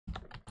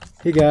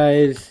Hey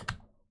guys,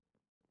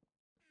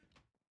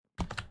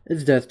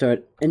 it's Death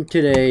Start, and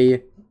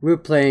today we're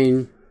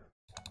playing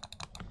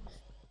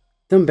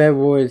some Bed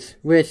Wars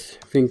with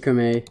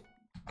Fikamay.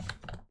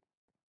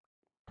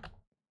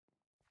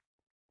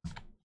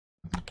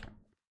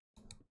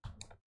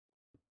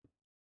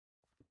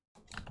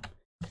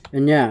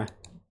 And yeah,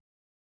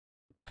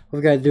 hope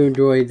you guys do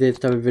enjoy this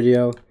type of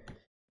video.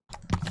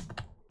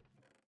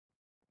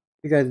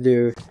 If you guys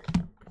do,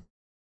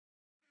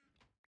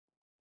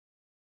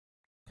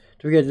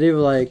 don't forget to leave a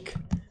like,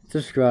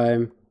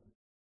 subscribe.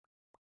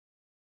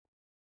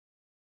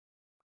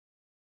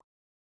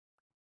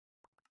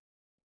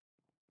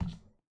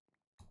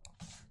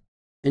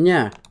 And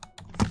yeah,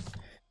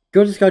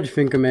 go subscribe to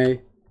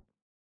Fikamay.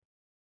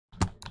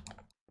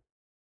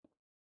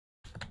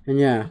 And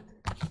yeah.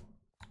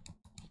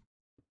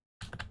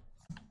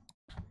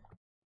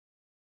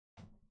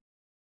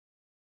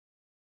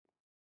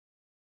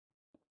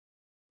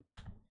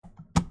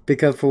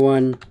 Because for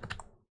one,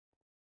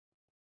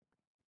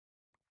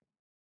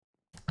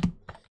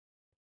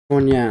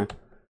 yeah.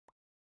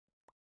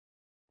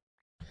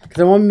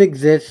 Because I want to make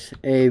this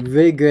a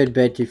really good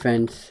bed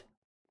defense.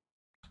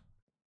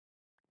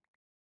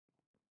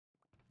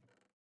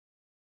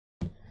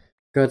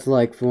 Because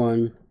like for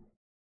one,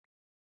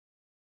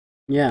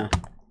 yeah.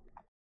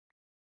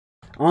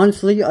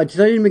 Honestly, I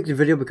decided to make the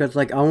video because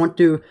like I want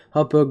to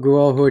help her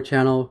grow her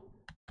channel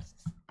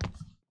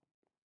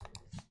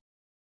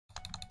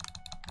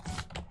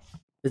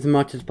as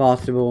much as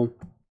possible.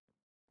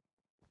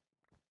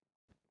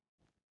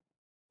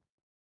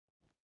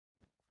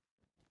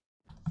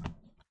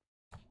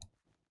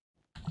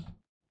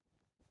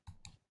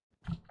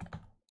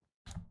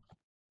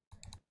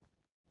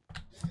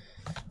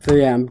 So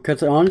yeah,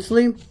 because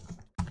honestly,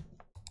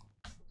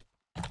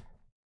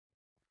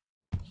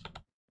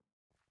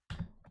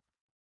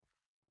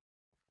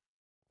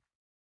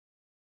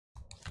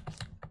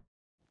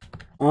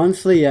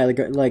 yeah,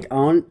 like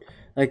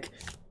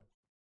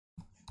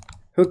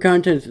her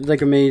content is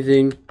like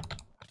amazing.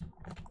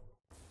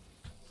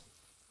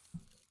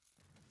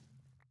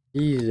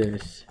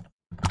 Jesus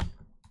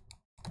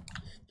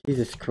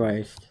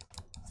Christ.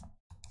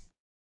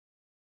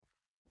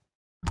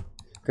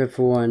 Good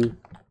for one.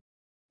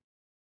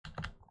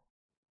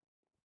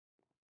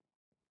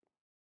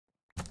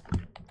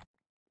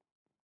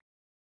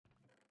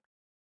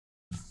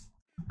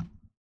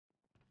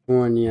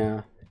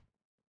 Yeah.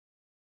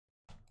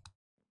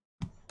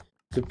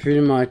 So pretty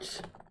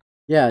much,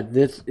 yeah,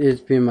 this is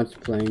pretty much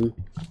playing.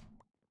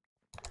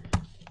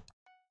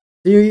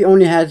 He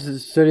only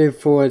has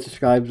 34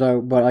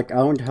 subscribers, but like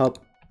I want to help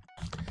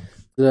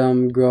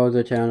them grow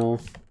the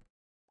channel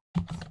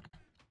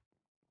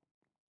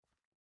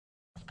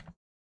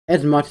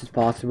as much as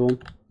possible.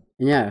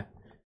 And yeah,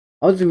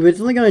 I was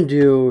originally gonna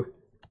do,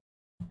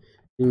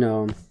 you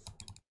know,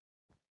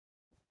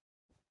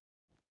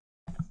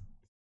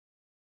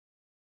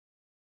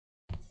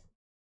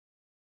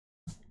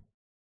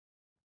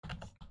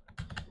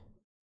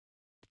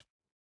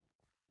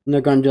 I'm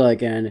not gonna do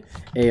like a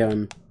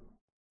it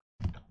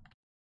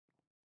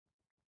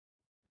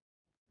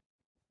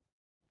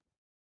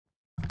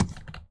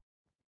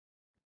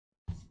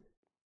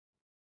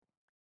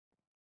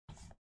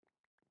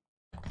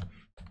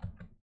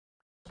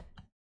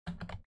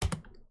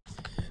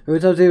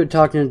was also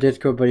talking in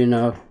Discord, but you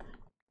know,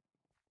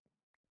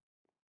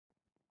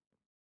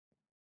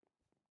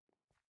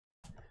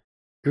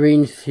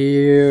 green's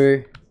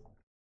here.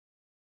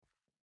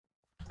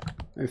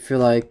 I feel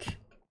like,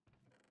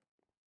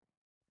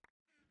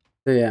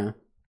 so yeah.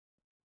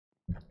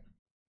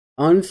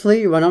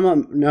 Honestly, when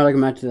I'm not like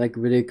match like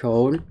really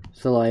cold,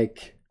 so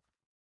like,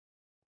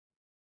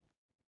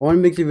 I want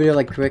to make the video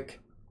like quick.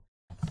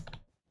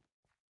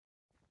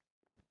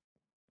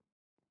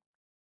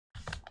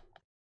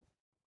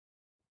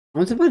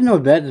 I'm surprised no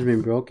bed has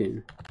been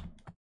broken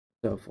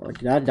so far.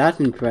 Like,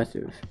 that's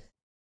impressive.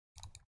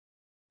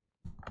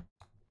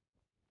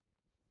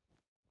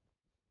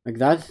 Like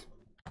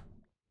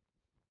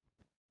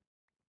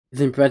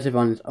it's impressive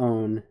on its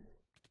own.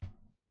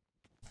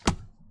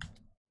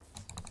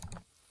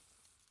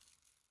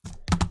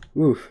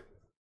 Oof.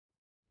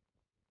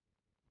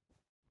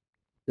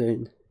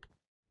 Dang.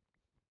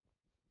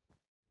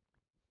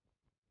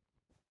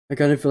 I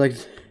kind of feel like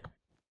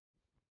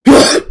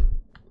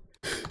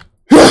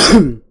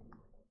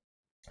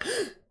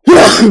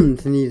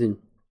sneezing.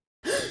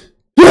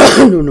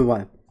 I don't know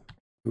why.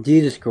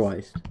 Jesus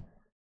Christ.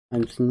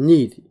 I'm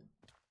sneezing.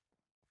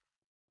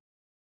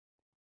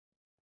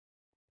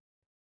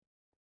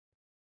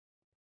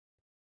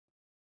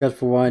 Just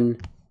for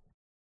one.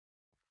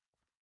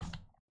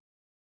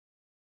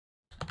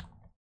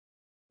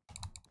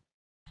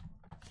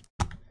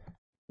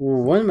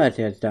 Ooh, one match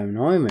has diamond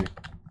armor.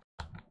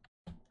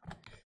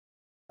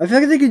 I feel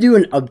like they could do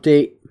an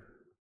update.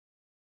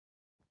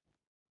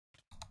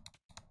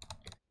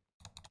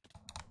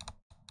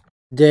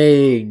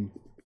 Dang.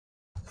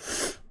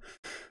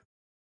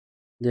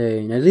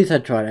 Dang. At least I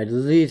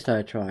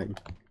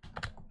tried.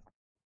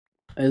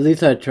 At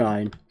least I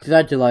tried. Cause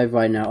I do live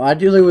right now. I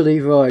do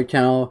leave our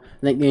channel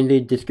link in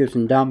the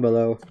description down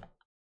below.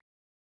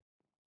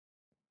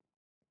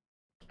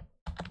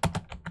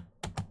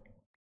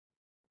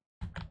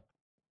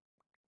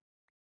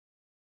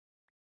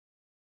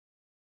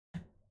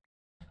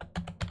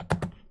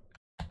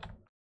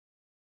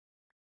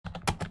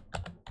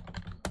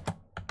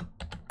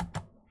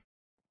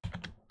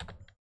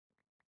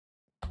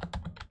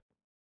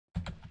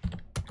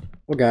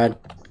 Oh god.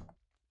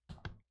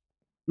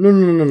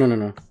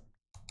 No.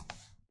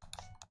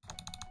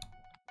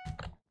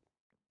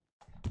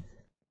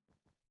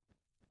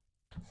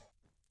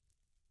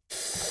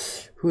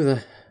 Who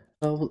the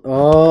hell?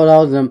 Oh, that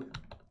was him.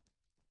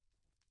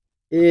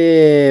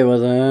 It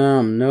was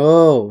him.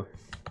 No.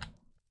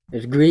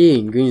 It's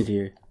green. Green's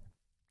here.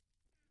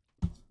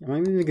 Am I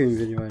in the green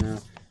video right now?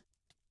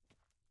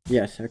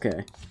 Yes,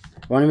 okay.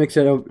 Want to mix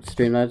it up?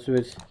 Streamlabs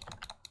with?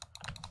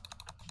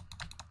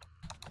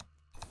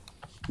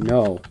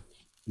 No.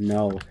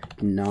 No.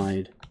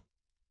 Denied.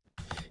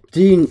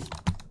 Dean.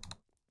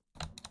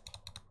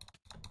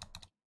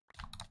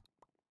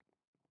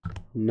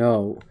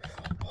 No.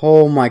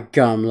 Oh my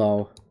god, I'm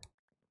low.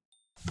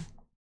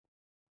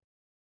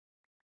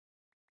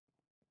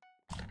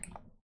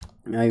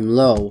 I'm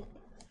low.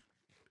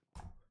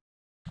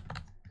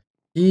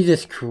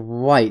 Jesus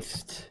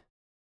Christ.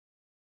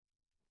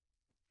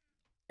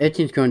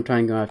 Ethan's going to try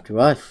and go after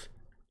us.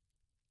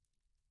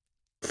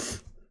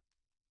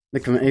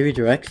 Like from every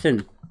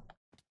direction.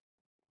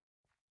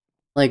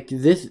 Like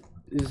this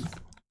is...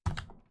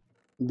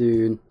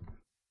 Dude.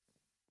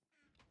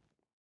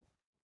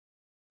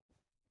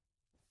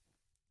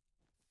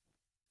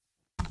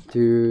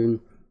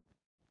 Dude.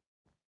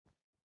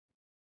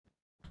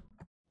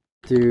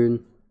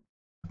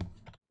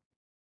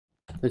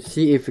 Let's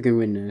see if we can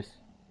win this.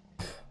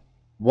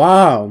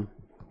 Wow.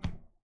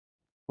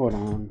 Hold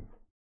on.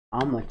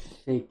 I'm like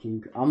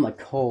shaking. I'm like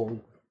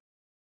cold.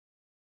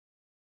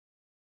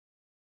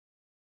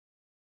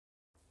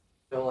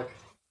 So like...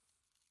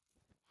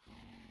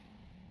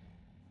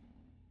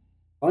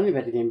 Only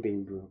about the game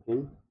being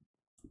broken.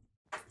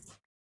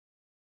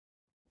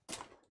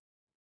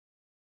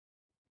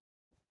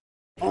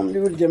 I'm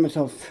going to get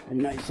myself a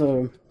nice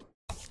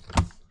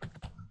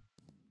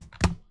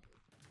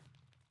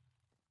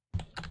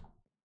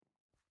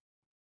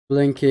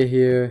blanket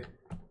here.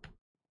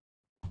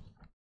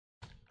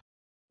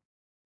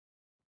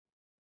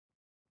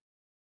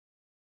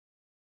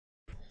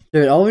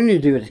 Dude, all we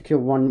need to do is kill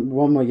one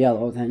more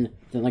yellow, then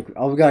like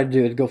all we gotta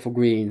do is go for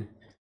green.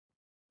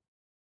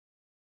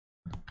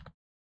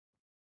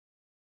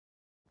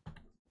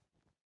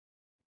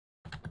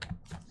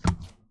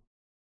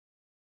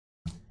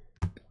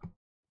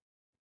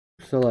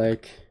 So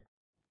like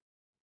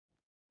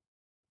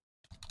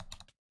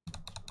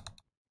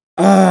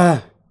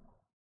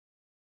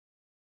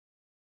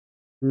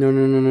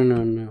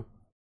No.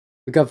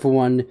 We got for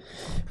one,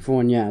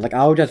 yeah. Like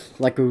I was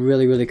just like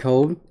really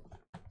cold.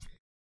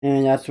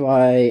 And that's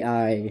why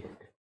I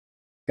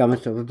got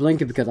myself a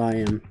blanket because I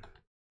am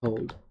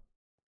cold.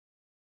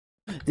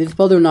 This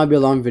probably will not be a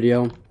long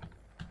video.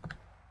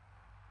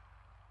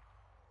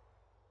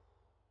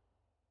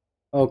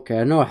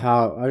 Okay, I know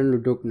how. I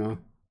don't know.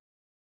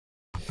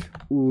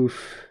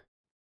 Oof.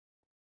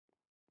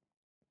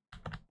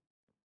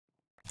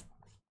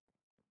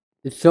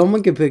 If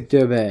someone can pick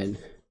their bed.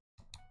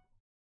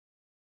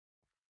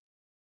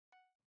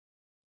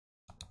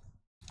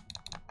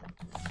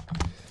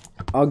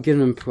 I'll give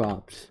them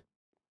props.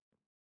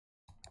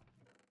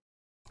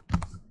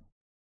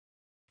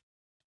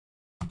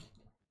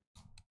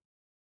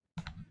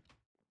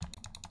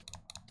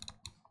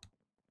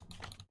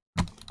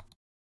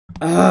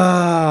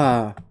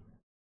 Ah.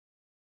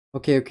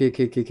 Okay.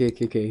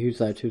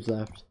 Who's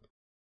left?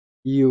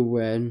 You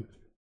win.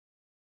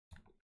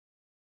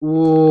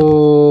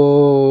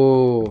 Whoa.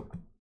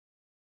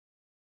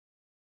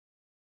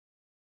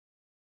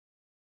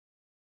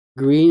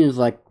 Green is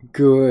like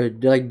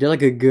good. They're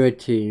like a good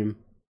team.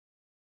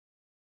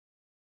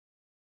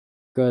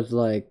 Cause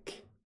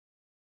like,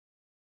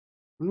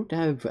 I don't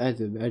have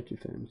as a bad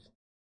defense.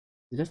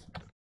 Is that?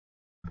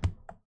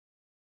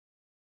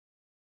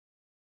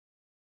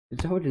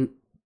 It's holding.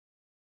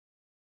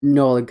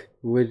 No, like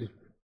with.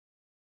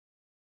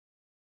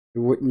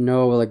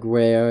 No, like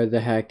where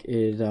the heck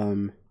is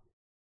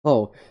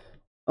Oh,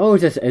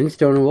 it's just end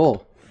stone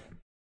wall.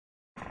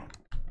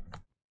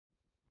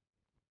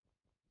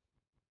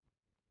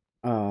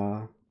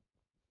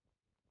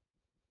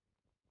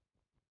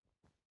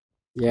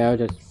 Yeah,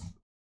 just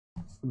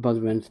a bunch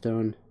of end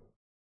stone.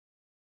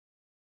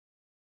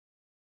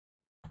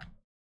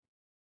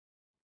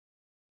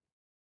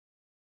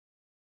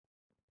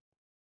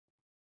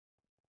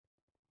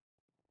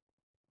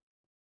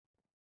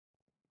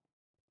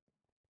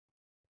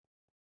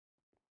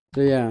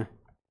 So yeah.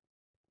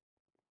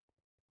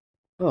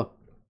 Oh.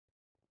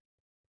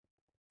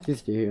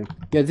 Sister here.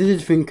 Yeah, this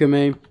is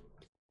Fikamay.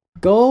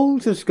 Go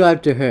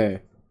subscribe to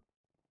her.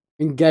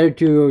 And get her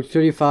to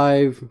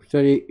 35,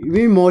 30,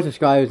 even more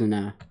subscribers than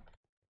that.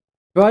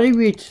 Probably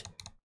reach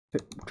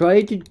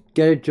Try to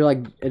get it to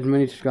like as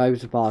many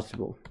subscribers as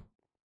possible.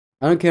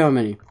 I don't care how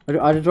many.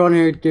 I just want to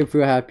hear if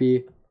you're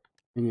happy,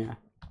 and yeah.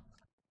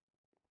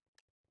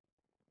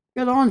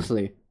 Because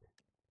honestly,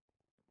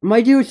 my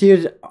new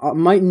series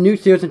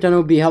on channel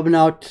will be helping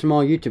out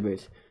small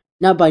YouTubers,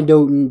 not by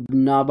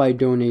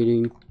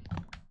donating,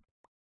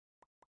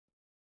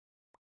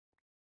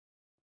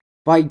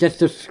 by just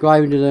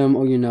subscribing to them,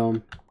 or you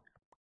know.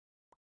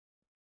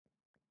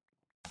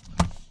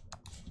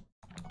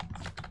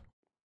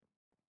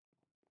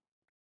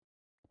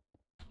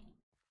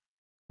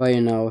 But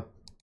you know.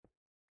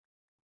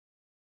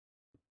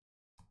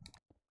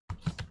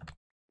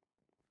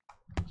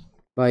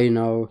 But you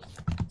know,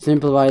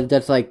 simplify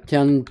that's like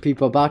telling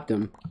people about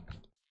them.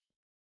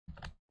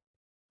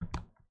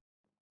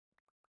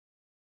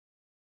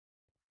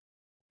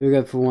 We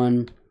got for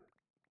one.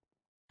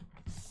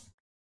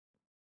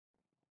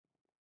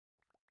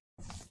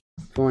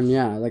 For one,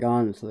 yeah, like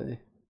honestly.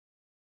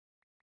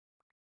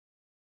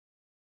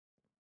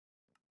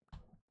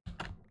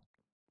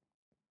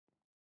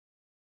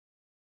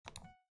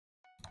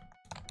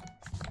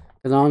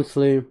 Cause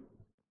honestly,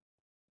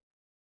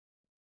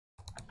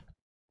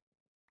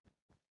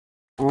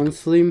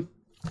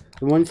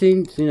 the one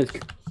thing that's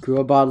cool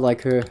about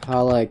like her,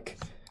 how like,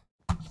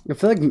 I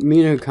feel like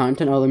me and her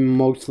content are like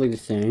mostly the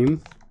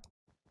same.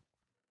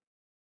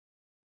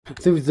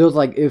 So those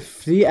like,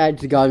 if she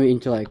actually got me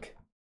into like,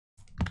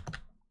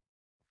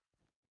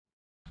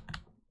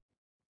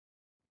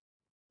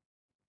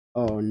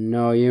 oh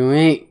no, you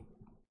ain't.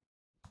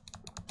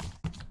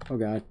 Oh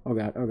god, oh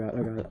god, oh god,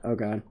 oh god, oh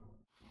god.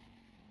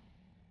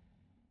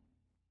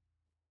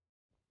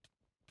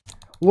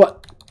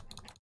 What?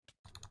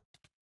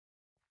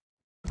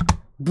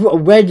 Bro,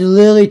 Red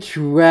literally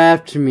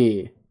trapped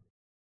me.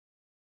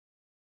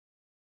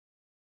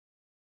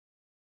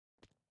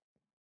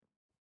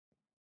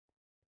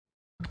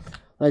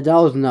 Like, that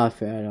was not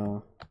fair at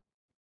all.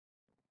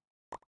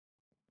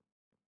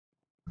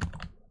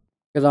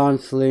 Cause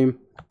honestly,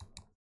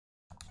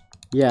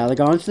 yeah, like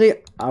honestly,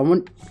 I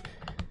want,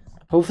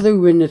 hopefully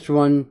win this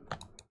one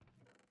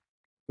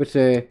with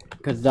her,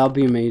 cause that'll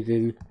be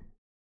amazing.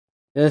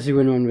 Let's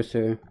win one with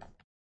her.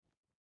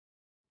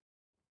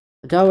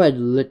 That would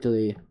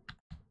literally.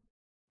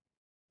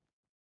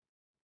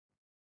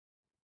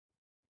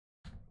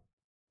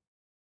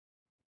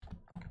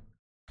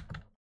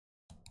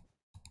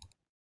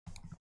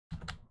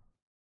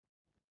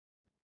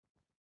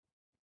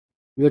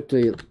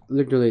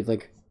 Literally,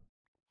 like.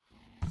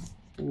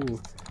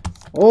 Ooh.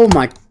 Oh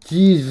my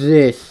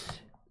Jesus!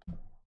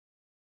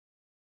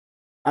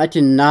 I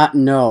did not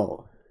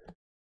know.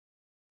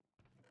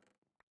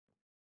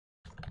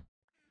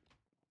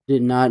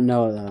 Did not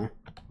know that.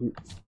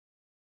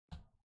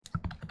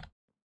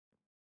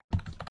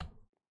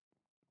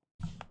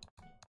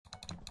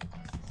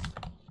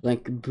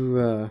 Like,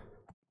 bruh.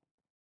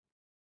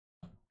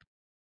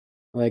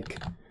 Like,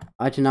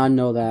 I did not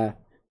know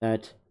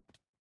that.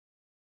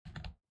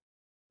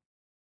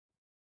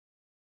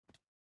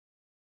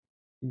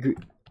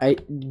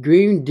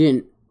 Green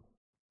didn't.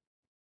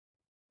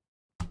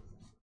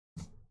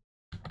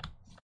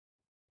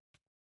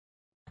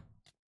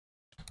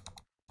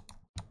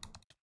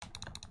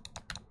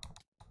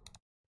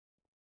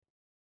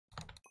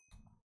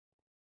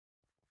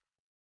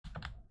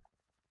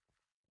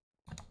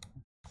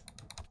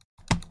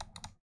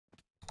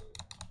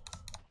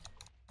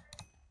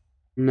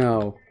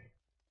 No.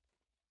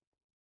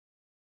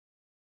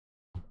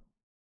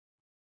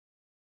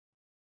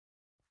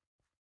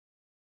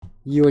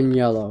 You and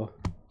yellow.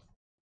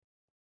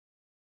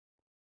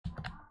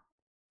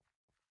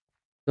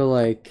 So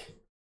like.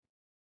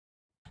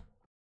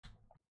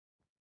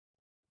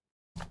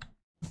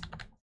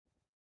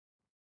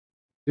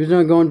 Who's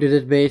not going to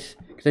this base?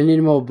 Cause I need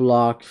more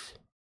blocks.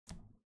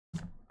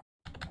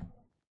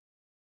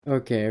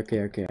 Okay.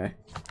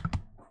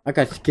 I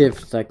got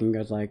skipped a second,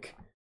 cause like.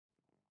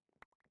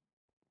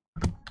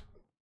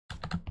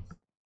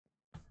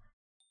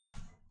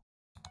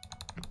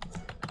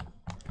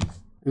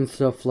 And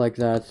stuff like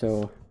that,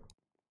 so.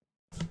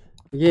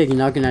 Yeah, you're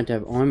not gonna have to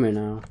have armor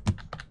now.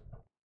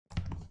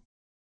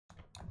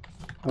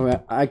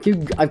 Alright, I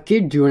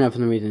keep doing that for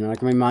some reason.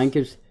 Like my mind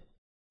keeps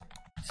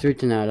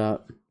switching that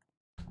up.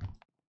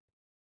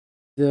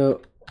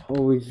 So,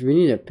 oh, we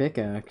need a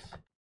pickaxe.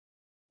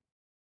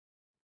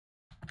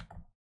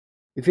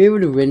 If you're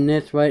able to win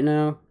this right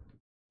now.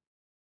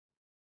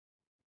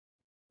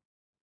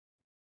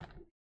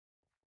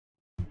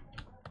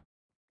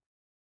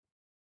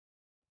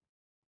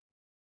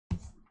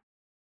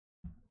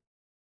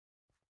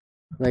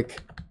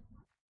 Like,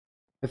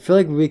 I feel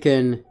like we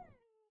can.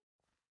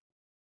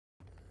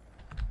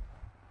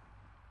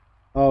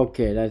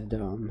 Okay, that's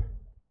dumb.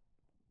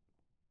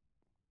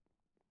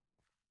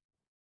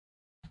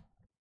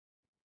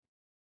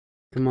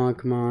 Come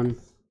on.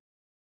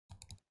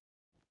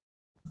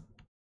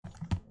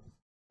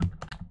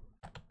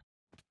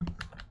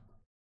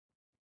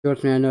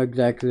 Trust me, I know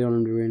exactly what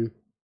I'm doing.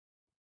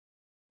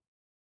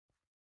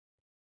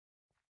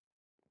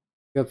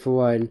 Except for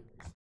one.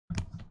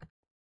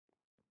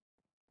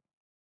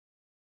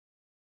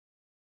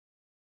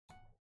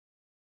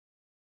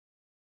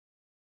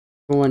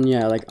 For one,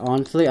 yeah, like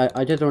honestly,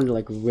 I just want to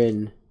like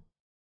win.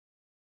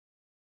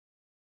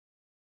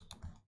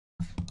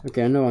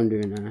 Okay, I know what I'm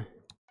doing now.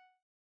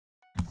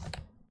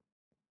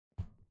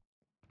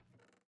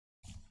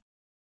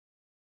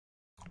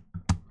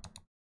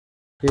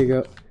 Here you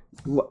go.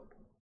 What?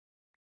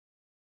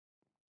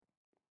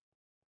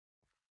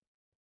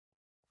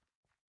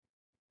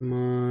 Come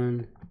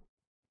on.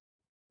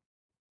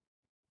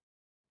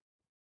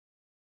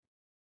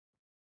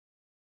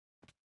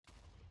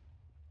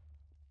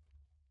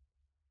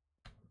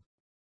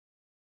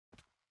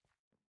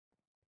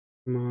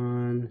 Come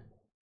on.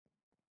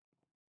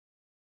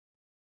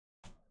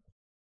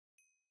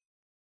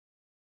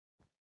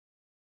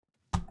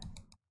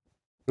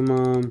 Come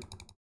on.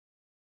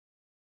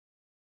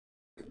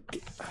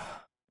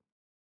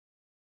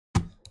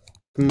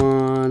 Come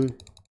on.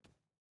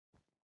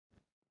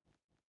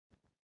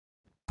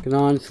 Cause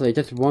honestly,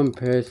 just one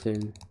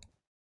person.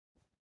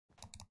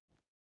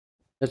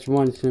 Just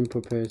one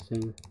simple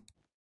person.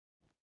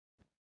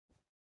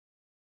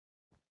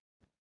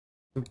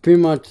 Pretty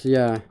much,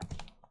 yeah.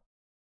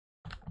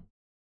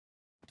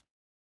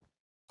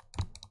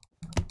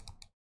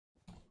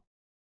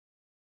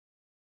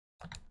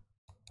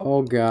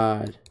 Oh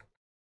god.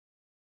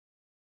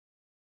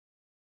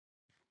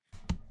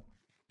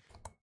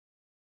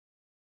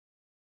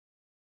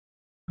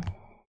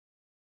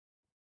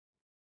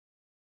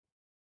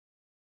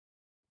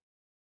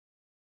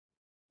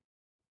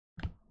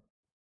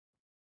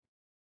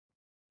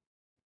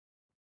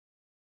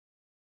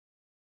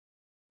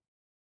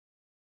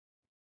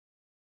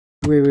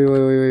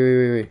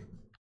 Wait.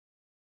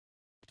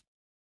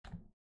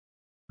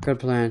 Good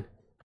plan.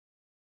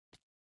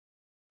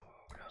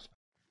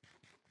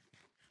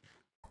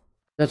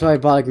 That's why I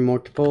bought like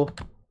multiple.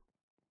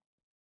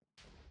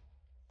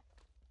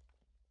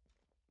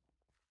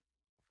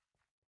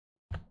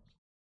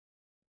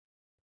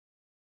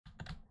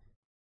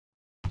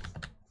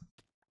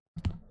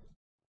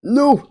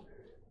 No!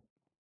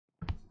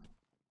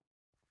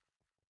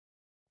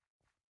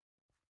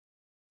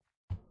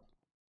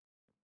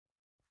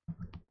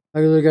 I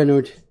really got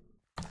no.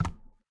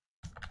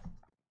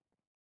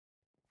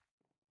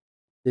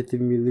 Leave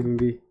me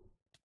be.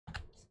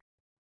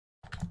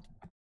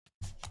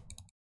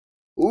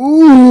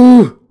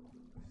 Ooh!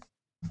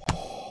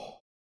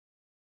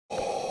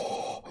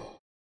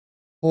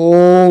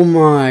 Oh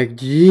my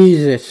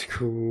Jesus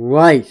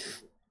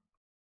Christ!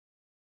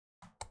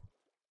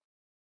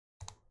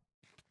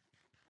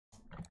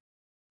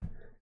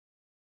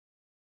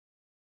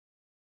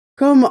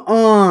 Come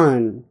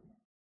on!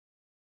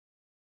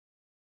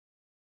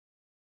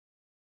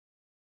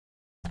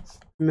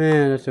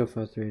 Man, that's so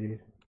frustrating.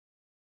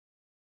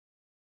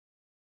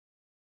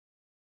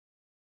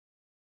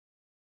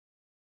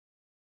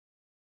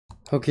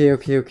 Okay,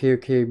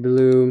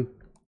 Blue.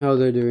 How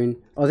they're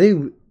doing? Are they...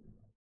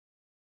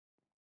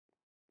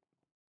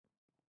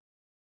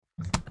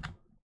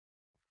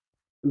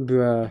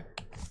 Bruh.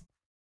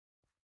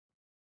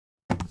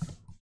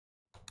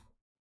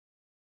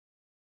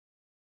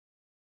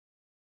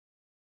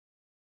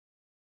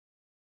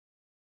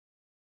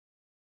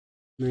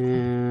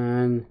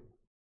 Man.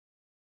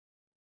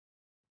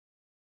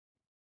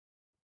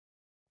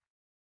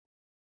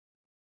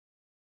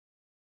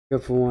 Go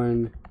for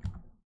one.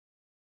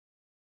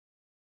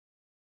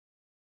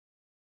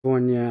 For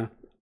one, yeah.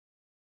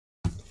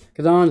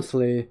 Cause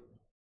honestly...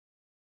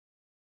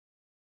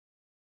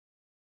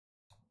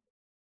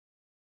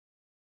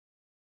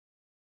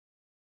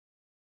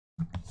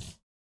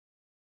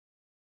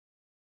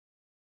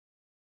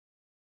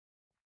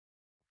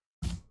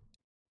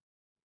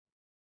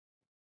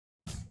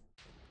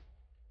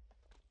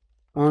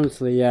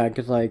 Honestly, yeah,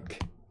 cause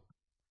like...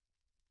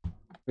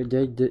 They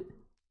did...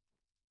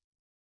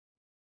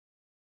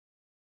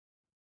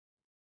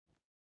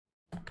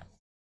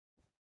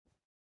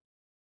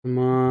 Come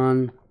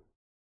on.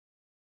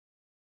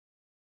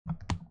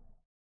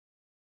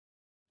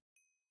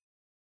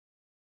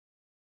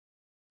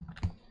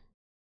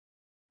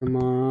 Come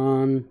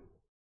on.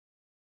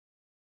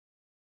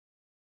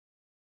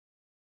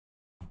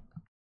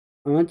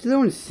 I just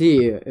want to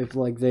see if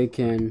like they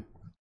can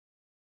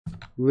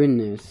win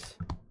this.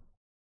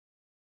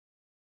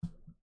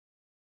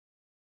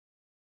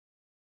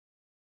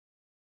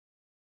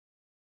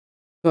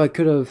 So I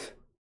could have.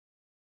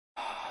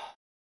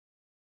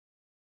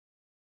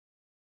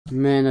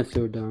 Man, that's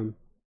so dumb.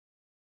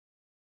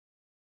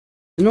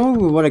 You know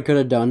what I could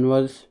have done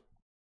was?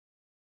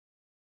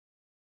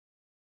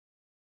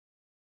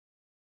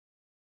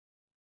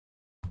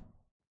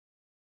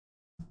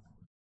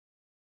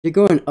 You're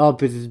going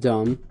up is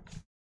dumb.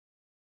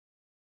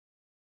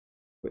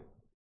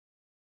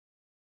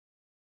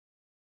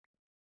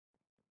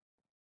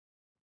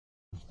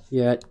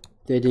 Yeah,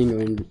 they didn't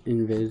go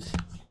in Viz.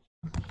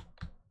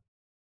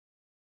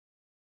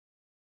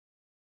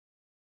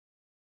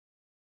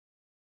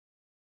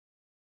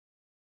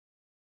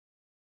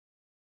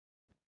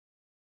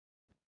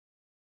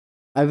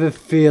 I have a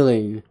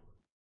feeling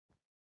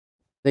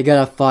they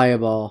got a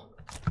fireball.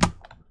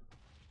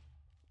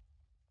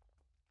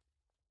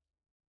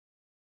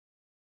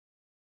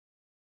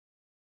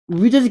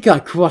 We just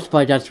got crossed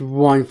by just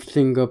one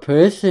single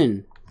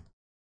person.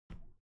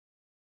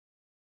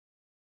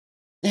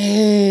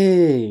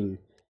 Dang.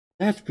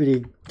 That's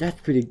pretty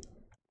gnarly.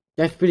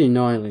 That's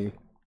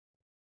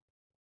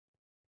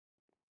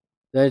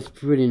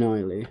pretty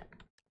gnarly.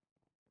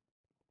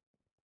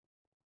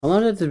 How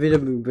long has the video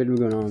been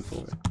going on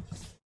for?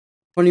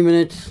 20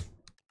 minutes?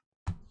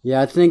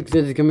 Yeah, I think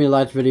this is gonna be the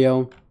last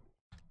video.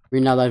 I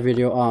mean, not last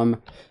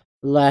video,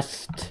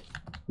 last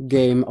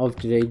game of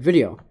today's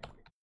video.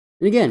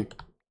 And again,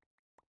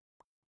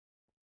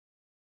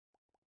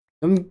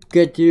 don't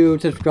forget to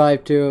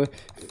subscribe to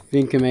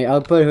Fikamay.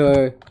 I'll put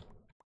her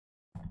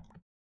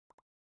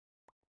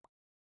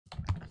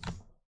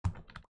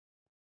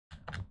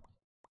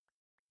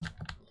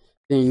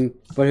thing,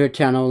 put her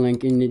channel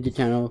link in the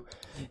channel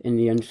in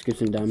the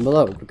description down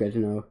below, because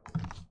you know,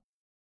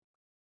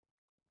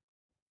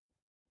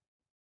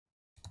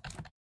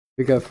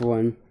 we go for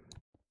one.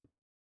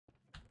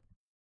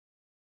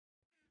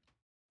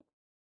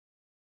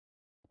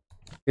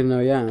 You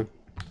know, yeah.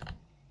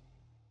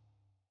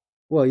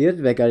 Well,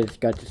 Uzbek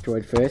got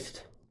destroyed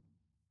first.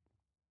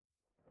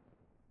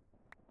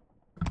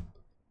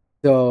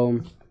 So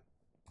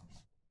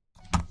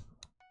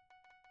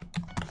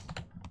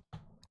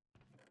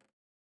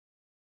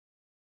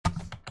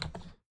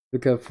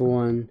look up for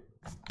one.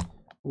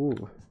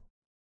 Ooh.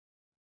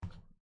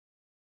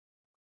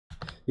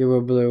 You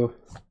were blue.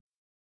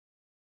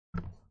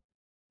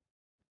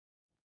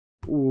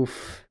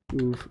 Oof.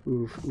 Oof.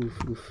 Oof.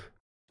 Oof. Oof.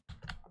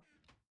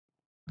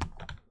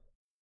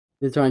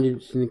 They're trying to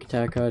sneak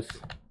attack us.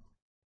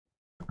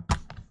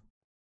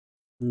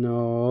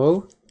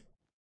 No.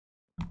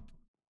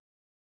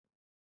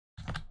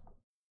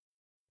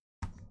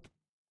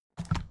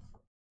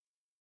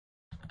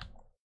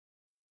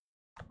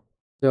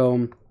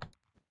 So,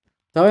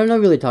 sorry I'm not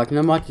really talking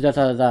that much, just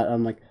out of that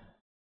I'm like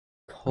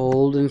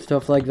cold and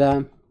stuff like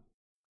that.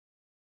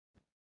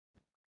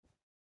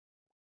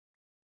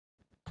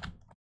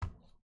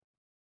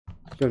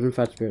 Jordan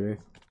Fat Spitter.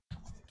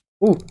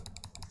 Ooh!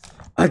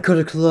 I could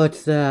have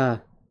clutched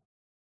that!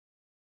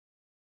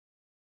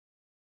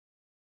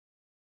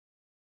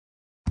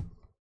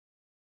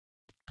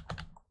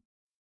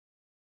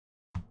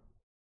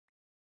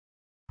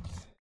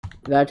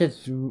 That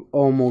just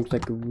almost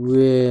like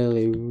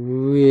really.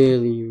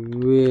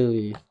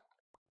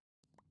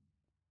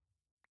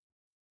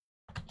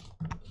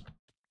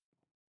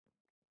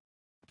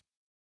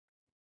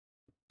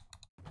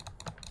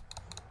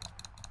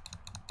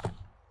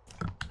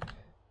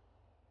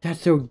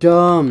 That's so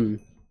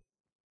dumb!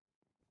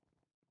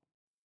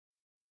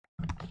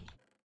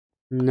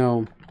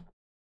 No.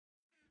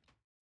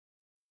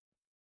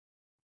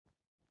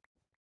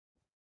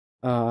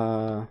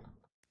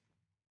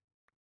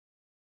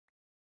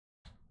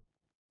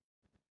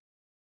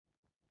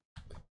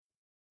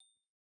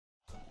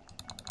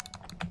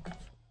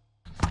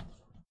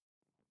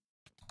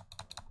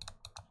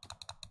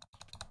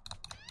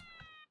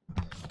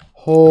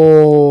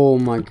 Oh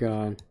my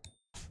god.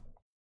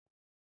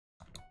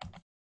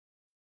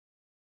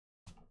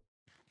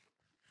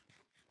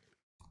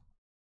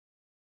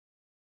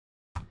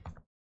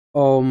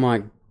 Oh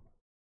my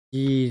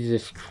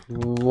Jesus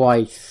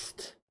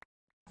Christ.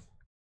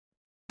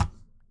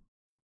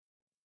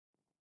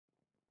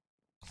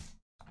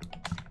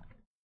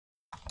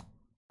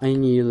 I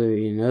need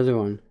literally another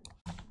one.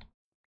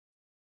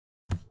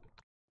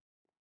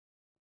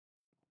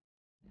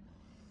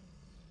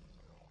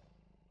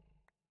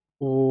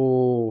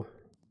 Oh.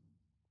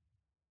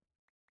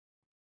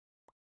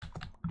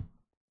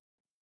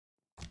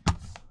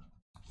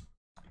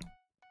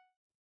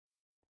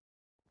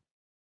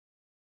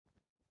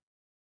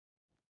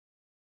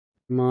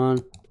 Come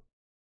on.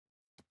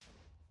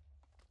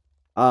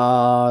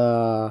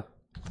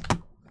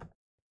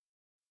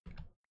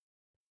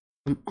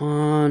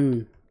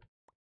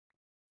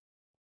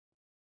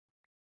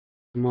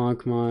 Come on.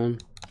 Come on.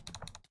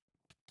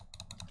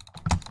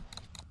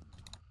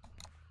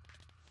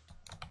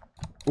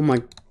 Oh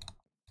my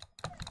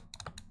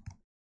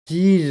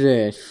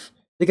Jesus.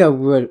 They got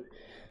rid.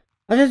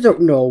 I just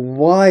don't know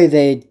why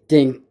they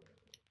think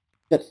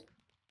that's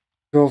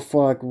so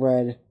fuck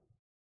red.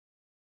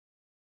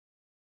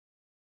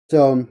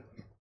 So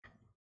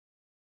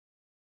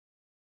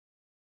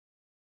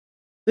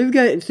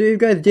if you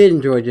guys did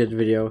enjoy this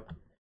video,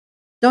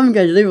 don't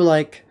forget to leave a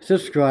like,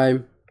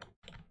 subscribe,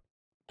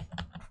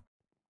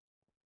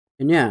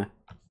 and yeah.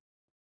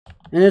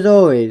 And as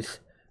always,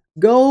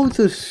 go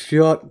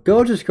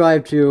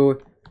subscribe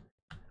to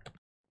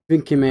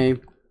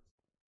Fikamay.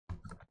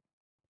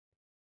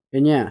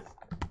 And yeah.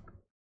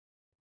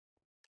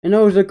 And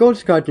also go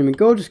subscribe to me,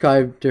 go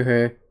subscribe to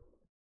her.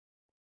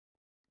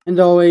 And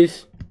as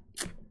always,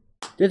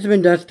 this has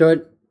been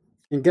Deathstart,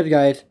 and good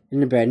guys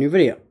in a brand new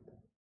video.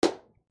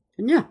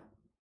 And yeah.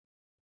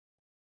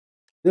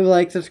 Leave a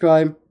like,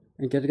 subscribe,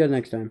 and catch you guys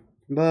next time.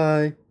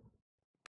 Bye.